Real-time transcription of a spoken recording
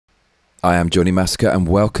I am Johnny Massacre and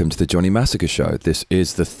welcome to the Johnny Massacre Show. This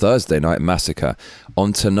is the Thursday Night Massacre.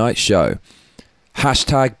 On tonight's show,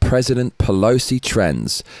 hashtag President Pelosi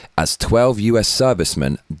trends as 12 US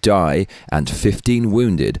servicemen die and 15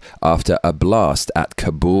 wounded after a blast at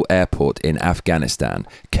Kabul airport in Afghanistan.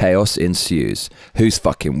 Chaos ensues. Who's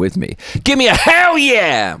fucking with me? Give me a hell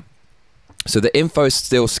yeah! So the info's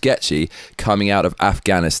still sketchy coming out of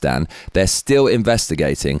Afghanistan. They're still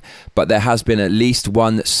investigating, but there has been at least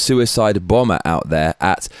one suicide bomber out there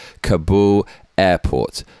at Kabul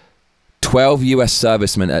airport. 12 US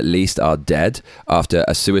servicemen at least are dead after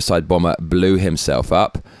a suicide bomber blew himself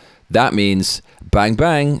up. That means bang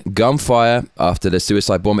bang, gunfire after the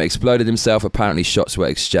suicide bomber exploded himself. Apparently shots were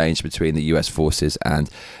exchanged between the US forces and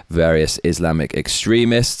various Islamic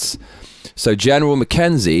extremists. So General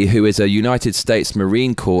Mackenzie, who is a United States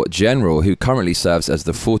Marine Corps general who currently serves as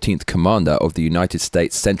the 14th commander of the United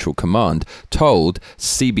States Central Command, told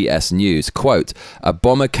CBS News, quote, "A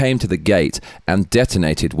bomber came to the gate and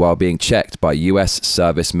detonated while being checked by US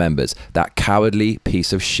service members. That cowardly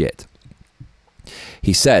piece of shit."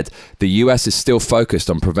 He said the US is still focused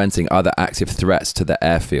on preventing other active threats to the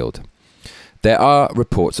airfield. There are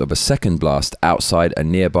reports of a second blast outside a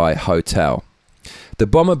nearby hotel. The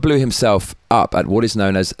bomber blew himself up at what is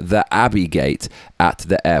known as the Abbey Gate at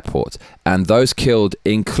the airport, and those killed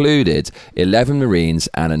included 11 Marines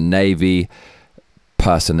and a Navy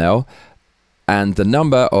personnel, and the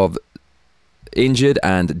number of injured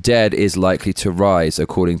and dead is likely to rise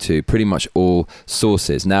according to pretty much all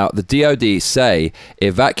sources. Now, the DoD say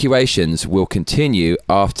evacuations will continue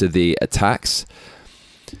after the attacks,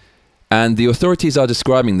 and the authorities are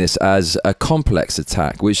describing this as a complex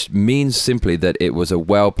attack, which means simply that it was a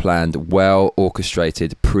well-planned,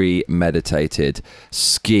 well-orchestrated, premeditated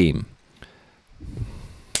scheme.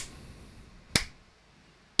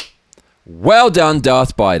 Well done,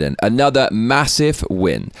 Darth Biden. Another massive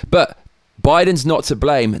win. But Biden's not to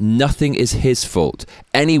blame. Nothing is his fault.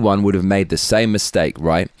 Anyone would have made the same mistake,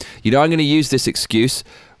 right? You know, I'm going to use this excuse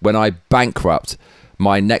when I bankrupt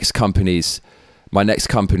my next company's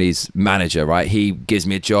manager, right? He gives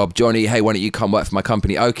me a job. Johnny, hey, why don't you come work for my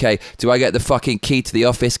company? Okay, do I get the fucking key to the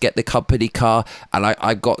office, get the company car, and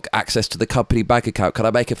I've got access to the company bank account? Can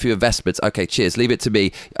I make a few investments? Okay, cheers, leave it to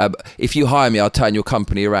me. If you hire me, I'll turn your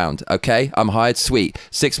company around. Okay, I'm hired, sweet.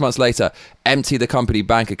 6 months later, empty the company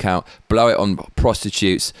bank account, blow it on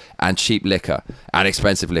prostitutes and cheap liquor and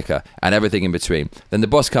expensive liquor and everything in between. Then the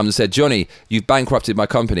boss comes and said, Johnny, you've bankrupted my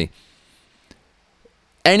company.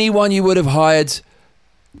 Anyone you would have hired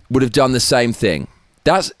would have done the same thing.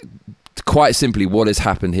 That's quite simply what has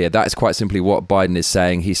happened here. That is quite simply what Biden is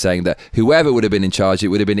saying. He's saying that whoever would have been in charge, it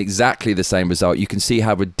would have been exactly the same result. You can see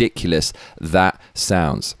how ridiculous that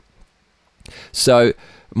sounds. So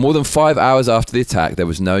more than 5 hours after the attack, there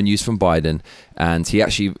was no news from Biden, and he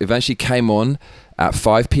actually eventually came on at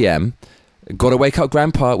 5 p.m., got to wake up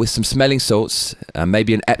grandpa with some smelling salts,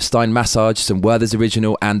 maybe an Epstein massage, some Werther's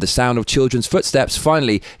Original, and the sound of children's footsteps.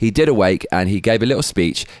 Finally, he did awake and he gave a little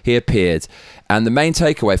speech. He appeared. And the main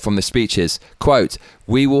takeaway from the speech is, quote,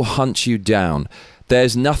 "We will hunt you down."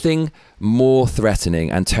 There's nothing more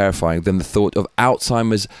threatening and terrifying than the thought of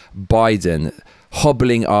Alzheimer's Biden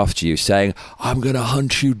hobbling after you saying, "I'm going to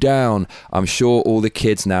hunt you down." I'm sure all the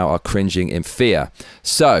kids now are cringing in fear.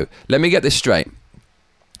 So let me get this straight.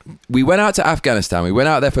 We went out to Afghanistan. We went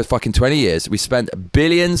out there for fucking 20 years. We spent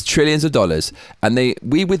billions, trillions of dollars, and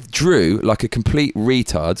we withdrew like a complete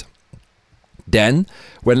retard. Then,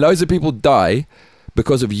 when loads of people die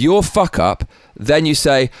because of your fuck up, then you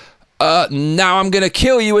say, now I'm going to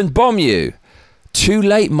kill you and bomb you. Too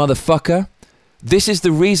late, motherfucker. This is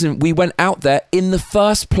the reason we went out there in the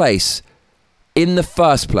first place.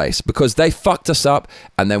 Because they fucked us up,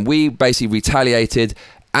 and then we basically retaliated.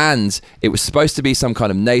 And it was supposed to be some kind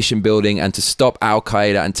of nation building and to stop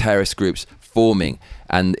Al-Qaeda and terrorist groups forming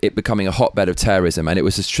and it becoming a hotbed of terrorism. And it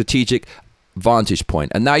was a strategic vantage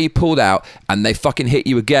point. And now you pulled out and they fucking hit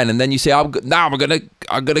you again. And then you say, I'm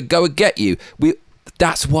gonna go and get you.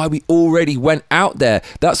 That's why we already went out there.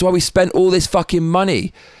 That's why we spent all this fucking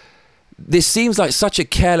money. This seems like such a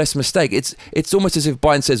careless mistake. It's almost as if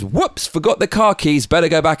Biden says, whoops, forgot the car keys, better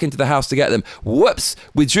go back into the house to get them. Whoops,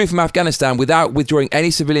 withdrew from Afghanistan without withdrawing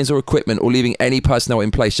any civilians or equipment or leaving any personnel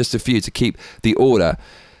in place, just a few to keep the order.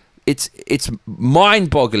 It's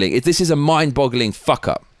mind-boggling. This is a mind-boggling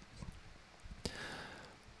fuck-up.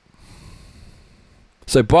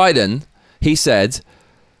 So Biden, he said,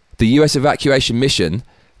 the US evacuation mission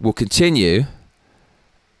will continue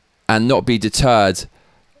and not be deterred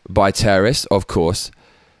by terrorists, of course.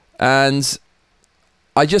 And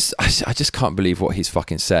I just can't believe what he's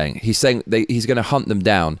fucking saying. He's saying he's going to hunt them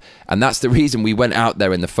down, and that's the reason we went out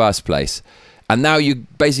there in the first place. And now you're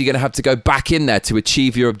basically going to have to go back in there to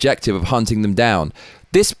achieve your objective of hunting them down.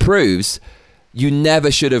 This proves you never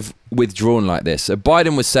should have withdrawn like this. So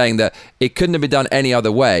Biden was saying that it couldn't have been done any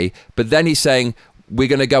other way, but then he's saying we're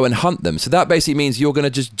going to go and hunt them. So that basically means you're going to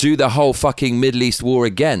just do the whole fucking Middle East war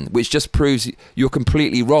again, which just proves you're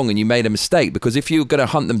completely wrong and you made a mistake. Because if you're going to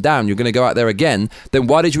hunt them down, you're going to go out there again, then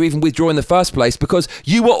why did you even withdraw in the first place? Because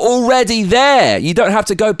you were already there. You don't have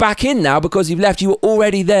to go back in now because you've left. You were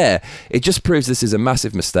already there. It just proves this is a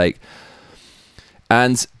massive mistake.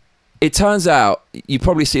 And it turns out, you've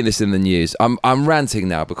probably seen this in the news. I'm ranting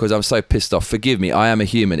now because I'm so pissed off. Forgive me, I am a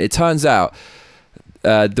human. It turns out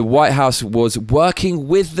the White House was working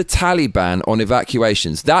with the Taliban on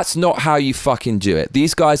evacuations. That's not how you fucking do it.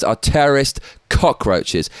 These guys are terrorist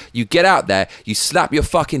cockroaches. You get out there, you slap your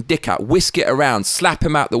fucking dick out, whisk it around, slap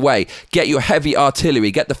him out the way, get your heavy artillery,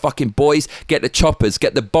 get the fucking boys, get the choppers,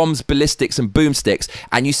 get the bombs, ballistics and boomsticks,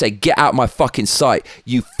 and you say, get out my fucking sight,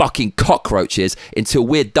 you fucking cockroaches, until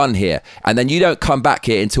we're done here. And then you don't come back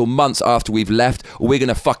here until months after we've left, or we're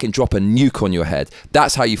gonna fucking drop a nuke on your head.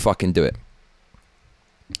 That's how you fucking do it.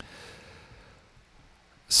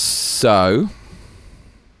 So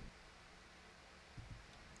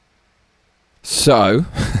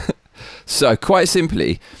quite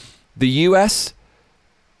simply, the US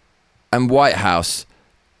and White House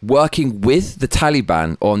working with the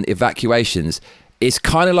Taliban on evacuations is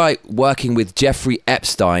kind of like working with Jeffrey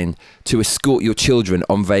Epstein to escort your children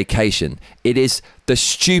on vacation. It is the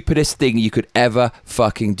stupidest thing you could ever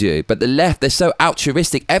fucking do. But the left, they're so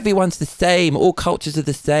altruistic. Everyone's the same. All cultures are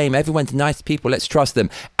the same. Everyone's nice people. Let's trust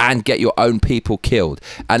them, and get your own people killed.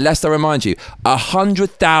 And lest I remind you,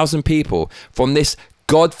 100,000 people from this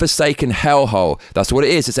God-forsaken hellhole. That's what it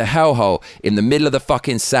is. It's a hellhole in the middle of the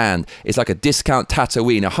fucking sand. It's like a discount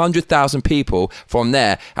Tatooine. 100,000 people from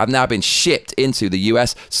there have now been shipped into the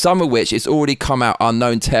US, some of which it's already come out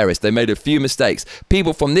unknown terrorists. They made a few mistakes.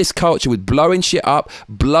 People from this culture with blowing shit up,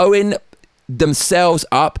 blowing themselves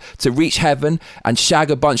up to reach heaven and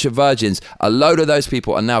shag a bunch of virgins. A load of those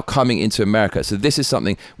people are now coming into America. So this is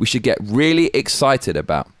something we should get really excited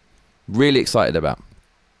about. Really excited about.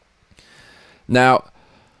 Now,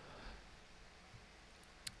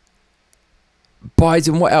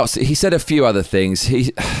 Biden, what else? He said a few other things.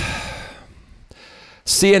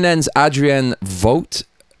 CNN's Adrienne Vogt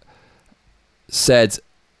said,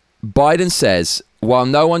 Biden says, while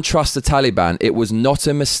no one trusts the Taliban, it was not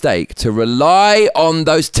a mistake to rely on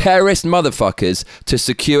those terrorist motherfuckers to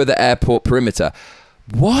secure the airport perimeter.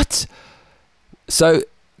 What? So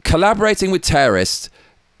collaborating with terrorists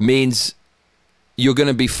means you're going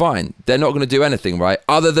to be fine. They're not going to do anything, right?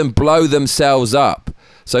 Other than blow themselves up.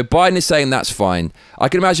 So Biden is saying that's fine. I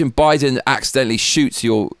can imagine Biden accidentally shoots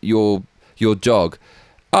your dog.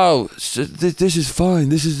 Oh, this is fine.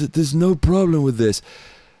 There's no problem with this.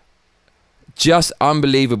 Just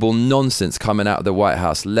unbelievable nonsense coming out of the White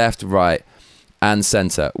House, left, right, and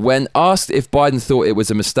center. When asked if Biden thought it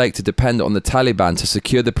was a mistake to depend on the Taliban to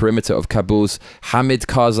secure the perimeter of Kabul's Hamid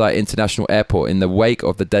Karzai International Airport in the wake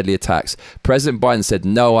of the deadly attacks, President Biden said,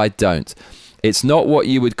 "No, I don't. It's not what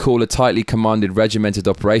you would call a tightly commanded regimented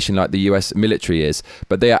operation like the US military is,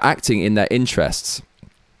 but they are acting in their interests,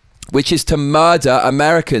 which is to murder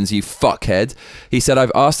Americans, you fuckhead." He said,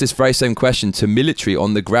 "I've asked this very same question to military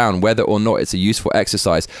on the ground, whether or not it's a useful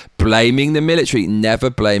exercise, blaming the military,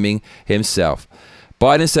 never blaming himself."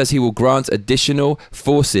 Biden says he will grant additional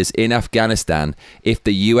forces in Afghanistan if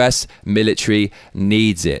the US military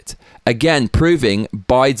needs it. Again, proving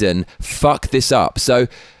Biden fucked this up. So,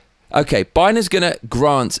 okay, Biden's going to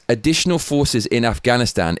grant additional forces in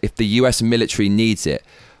Afghanistan if the US military needs it.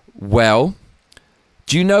 Well,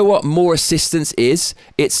 do you know what more assistance is?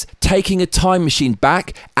 It's taking a time machine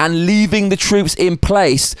back and leaving the troops in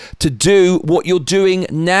place to do what you're doing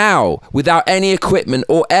now without any equipment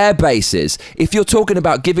or air bases. If you're talking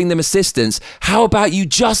about giving them assistance, how about you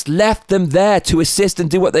just left them there to assist and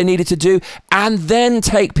do what they needed to do and then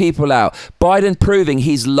take people out? Biden proving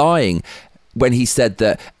he's lying when he said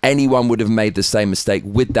that anyone would have made the same mistake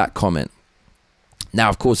with that comment. Now,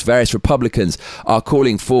 of course, various Republicans are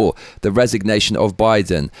calling for the resignation of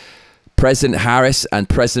Biden. President Harris and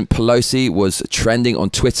President Pelosi was trending on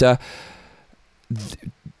Twitter.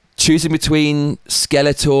 Choosing between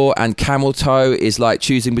Skeletor and Camel Toe is like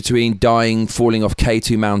choosing between dying, falling off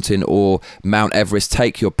K2 Mountain or Mount Everest.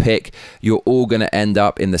 Take your pick. You're all going to end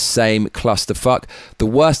up in the same clusterfuck. The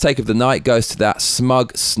worst take of the night goes to that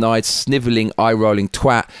smug, snide, snivelling, eye-rolling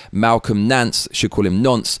twat, Malcolm Nance, should call him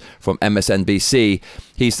Nonce, from MSNBC.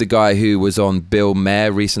 He's the guy who was on Bill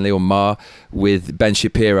Maher recently, or Maher, with Ben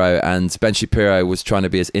Shapiro, and Ben Shapiro was trying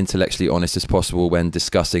to be as intellectually honest as possible when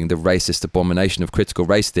discussing the racist abomination of critical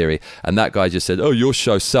race theory, and that guy just said, "Oh, your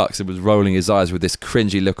show sucks," and was rolling his eyes with this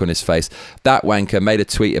cringy look on his face. That wanker made a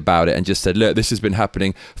tweet about it and just said, "Look, this has been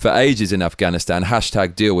happening for ages in Afghanistan,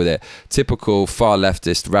 hashtag deal with it." Typical far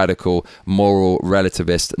leftist, radical, moral,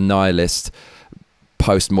 relativist, nihilist,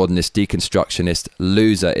 postmodernist, deconstructionist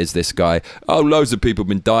loser is this guy. "Oh, loads of people have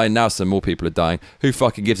been dying, now some more people are dying. Who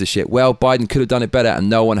fucking gives a shit?" Well, Biden could have done it better, and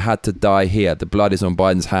no one had to die here. The blood is on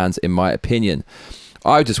Biden's hands, in my opinion.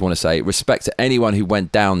 I just want to say respect to anyone who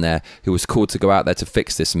went down there, who was called to go out there to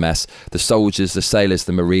fix this mess. The soldiers, the sailors,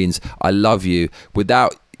 the Marines, I love you.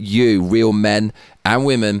 Without you, real men and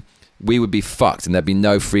women, we would be fucked and there'd be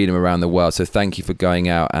no freedom around the world. So thank you for going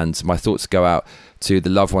out, and my thoughts go out to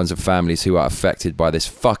the loved ones and families who are affected by this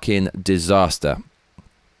fucking disaster.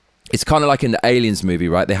 It's kind of like in the Aliens movie,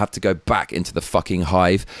 right? They have to go back into the fucking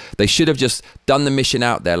hive. They should have just done the mission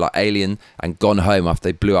out there like Alien and gone home after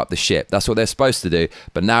they blew up the ship. That's what they're supposed to do.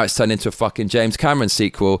 But now it's turned into a fucking James Cameron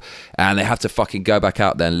sequel, and they have to fucking go back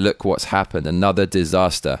out there and look what's happened. Another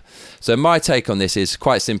disaster. So my take on this is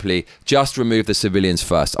quite simply, just remove the civilians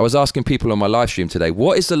first. I was asking people on my live stream today,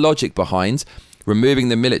 what is the logic behind removing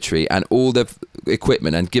the military and all the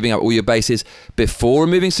equipment and giving up all your bases before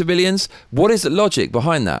removing civilians? What is the logic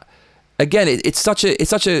behind that? Again, it's such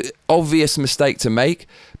a obvious mistake to make,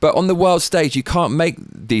 but on the world stage, you can't make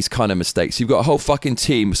these kind of mistakes. You've got a whole fucking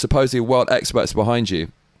team, supposedly world experts behind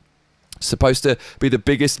you, supposed to be the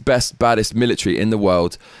biggest, best, baddest military in the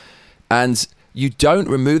world, and you don't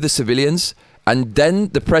remove the civilians, and then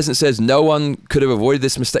the president says no one could have avoided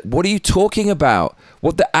this mistake. What are you talking about?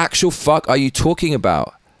 What the actual fuck are you talking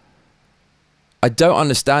about? I don't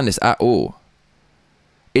understand this at all.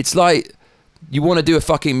 It's like you want to do a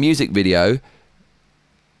fucking music video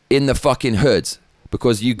in the fucking hoods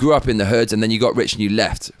because you grew up in the hoods and then you got rich and you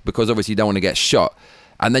left because obviously you don't want to get shot.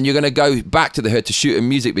 And then you're going to go back to the hood to shoot a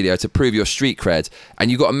music video to prove your street cred.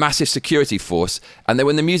 And you've got a massive security force. And then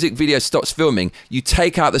when the music video stops filming, you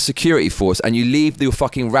take out the security force and you leave your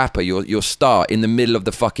fucking rapper, your star, in the middle of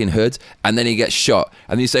the fucking hood. And then he gets shot.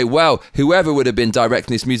 And you say, well, whoever would have been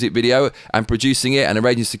directing this music video and producing it and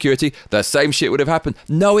arranging security, the same shit would have happened.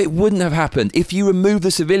 No, it wouldn't have happened. If you remove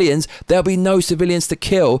the civilians, there'll be no civilians to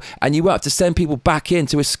kill. And you won't have to send people back in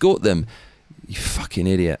to escort them. You fucking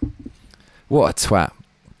idiot. What a twat.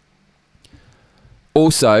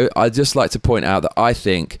 Also, I'd just like to point out that I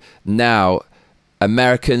think now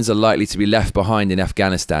Americans are likely to be left behind in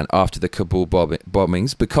Afghanistan after the Kabul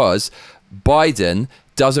bombings because Biden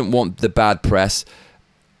doesn't want the bad press.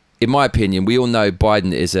 In my opinion, we all know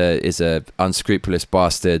Biden is a unscrupulous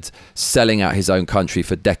bastard selling out his own country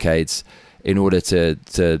for decades in order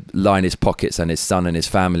to line his pockets and his son and his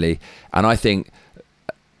family. And I think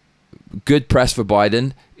good press for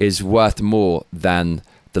Biden is worth more than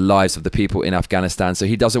the lives of the people in Afghanistan. So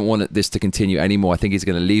he doesn't want this to continue anymore. I think he's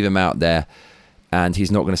going to leave him out there and he's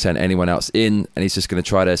not going to send anyone else in, and he's just going to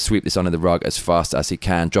try to sweep this under the rug as fast as he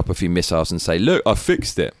can, drop a few missiles and say, look, I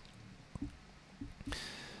fixed it.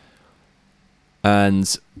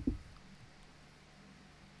 And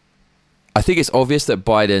I think it's obvious that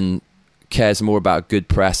Biden cares more about good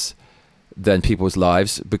press than people's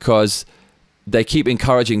lives because they keep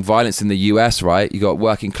encouraging violence in the US, right? You got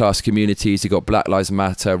working class communities, you got Black Lives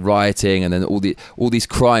Matter rioting, and then all these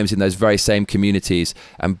crimes in those very same communities.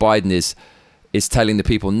 And Biden is telling the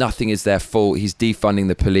people nothing is their fault. He's defunding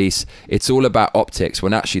the police. It's all about optics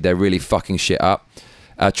when actually they're really fucking shit up.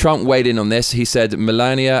 Trump weighed in on this. He said,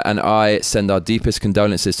 Melania and I send our deepest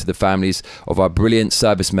condolences to the families of our brilliant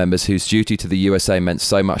service members whose duty to the USA meant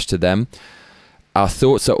so much to them. Our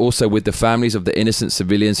thoughts are also with the families of the innocent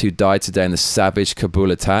civilians who died today in the savage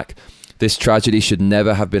Kabul attack. This tragedy should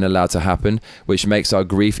never have been allowed to happen, which makes our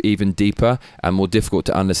grief even deeper and more difficult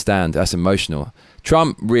to understand. That's emotional.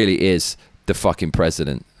 Trump really is the fucking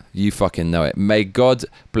president. You fucking know it. May God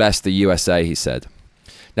bless the USA, he said.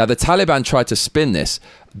 Now, the Taliban tried to spin this.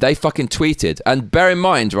 They fucking tweeted. And bear in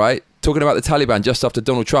mind, right, talking about the Taliban just after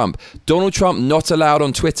Donald Trump not allowed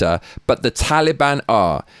on Twitter, but the Taliban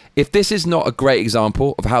are. If this is not a great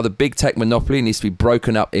example of how the big tech monopoly needs to be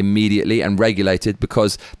broken up immediately and regulated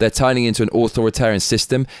because they're turning into an authoritarian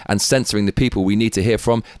system and censoring the people we need to hear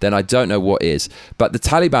from, then I don't know what is. But the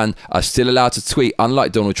Taliban are still allowed to tweet,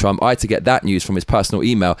 unlike Donald Trump. I had to get that news from his personal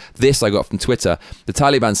email. This I got from Twitter. The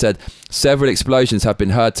Taliban said, several explosions have been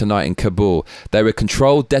heard tonight in Kabul. There were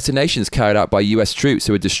controlled detonations carried out by US troops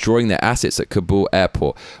who are destroying their assets at Kabul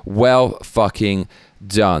airport. Well fucking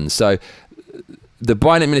done. So the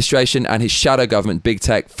Biden administration and his shadow government, big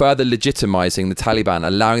tech, further legitimizing the Taliban,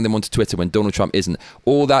 allowing them onto Twitter when Donald Trump isn't.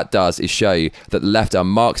 All that does is show you that the left are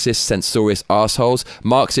Marxist, censorious assholes.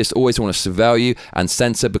 Marxists always want to surveil you and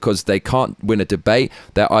censor because they can't win a debate.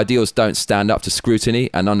 Their ideals don't stand up to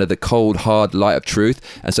scrutiny and under the cold, hard light of truth.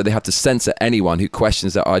 And so they have to censor anyone who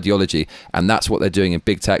questions their ideology. And that's what they're doing in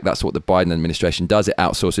big tech. That's what the Biden administration does. It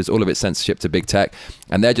outsources all of its censorship to big tech.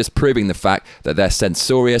 And they're just proving the fact that they're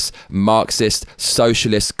censorious, Marxist,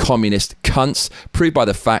 socialist, communist cunts, proved by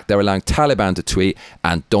the fact they're allowing Taliban to tweet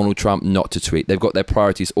and Donald Trump not to tweet. They've got their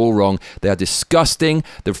priorities all wrong. They are disgusting,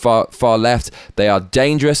 the far left. They are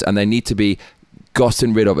dangerous and they need to be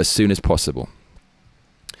gotten rid of as soon as possible.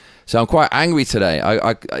 So I'm quite angry today.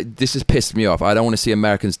 This has pissed me off. I don't want to see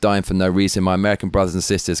Americans dying for no reason. My American brothers and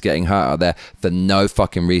sisters getting hurt out there for no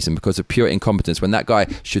fucking reason because of pure incompetence when that guy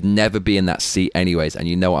should never be in that seat anyways. And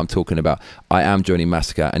you know what I'm talking about. I am joining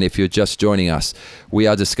Massacre. And if you're just joining us, we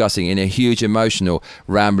are discussing in a huge emotional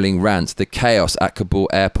rambling rant the chaos at Kabul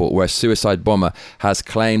airport where a suicide bomber has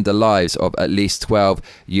claimed the lives of at least 12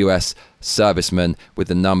 US servicemen, with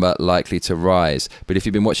the number likely to rise. But if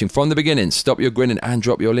you've been watching from the beginning, stop your grinning and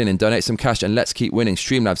drop your linen, donate some cash, and let's keep winning.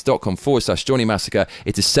 Streamlabs.com/Johnny Massacre.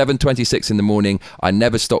 It is 7:26 in the morning. I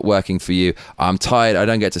never stop working for you. I'm tired. I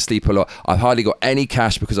don't get to sleep a lot. I've hardly got any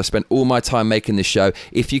cash because I spent all my time making this show.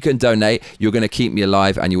 If you can donate, you're going to keep me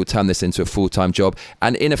alive and you will turn this into a full-time job.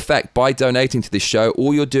 And in effect, by donating to this show,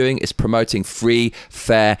 all you're doing is promoting free,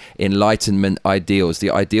 fair, enlightenment ideals,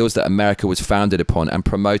 the ideals that America was founded upon, and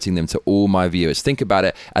promoting them to all my viewers. Think about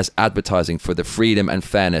it as advertising for the freedom and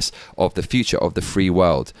fairness of the future of the free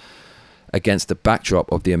world against the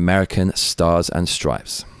backdrop of the American stars and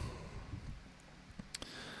stripes.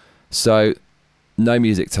 So, no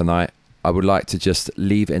music tonight. I would like to just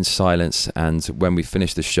leave in silence, and when we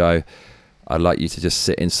finish the show, I'd like you to just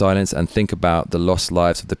sit in silence and think about the lost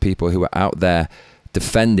lives of the people who are out there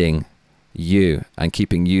defending you and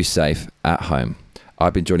keeping you safe at home.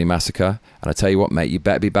 I've been Johnny Massacre, and I tell you what, mate, you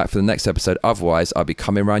better be back for the next episode. Otherwise, I'll be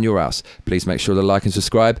coming around your house. Please make sure to like and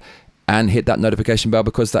subscribe and hit that notification bell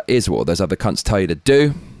because that is what all those other cunts tell you to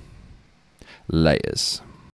do. Laters.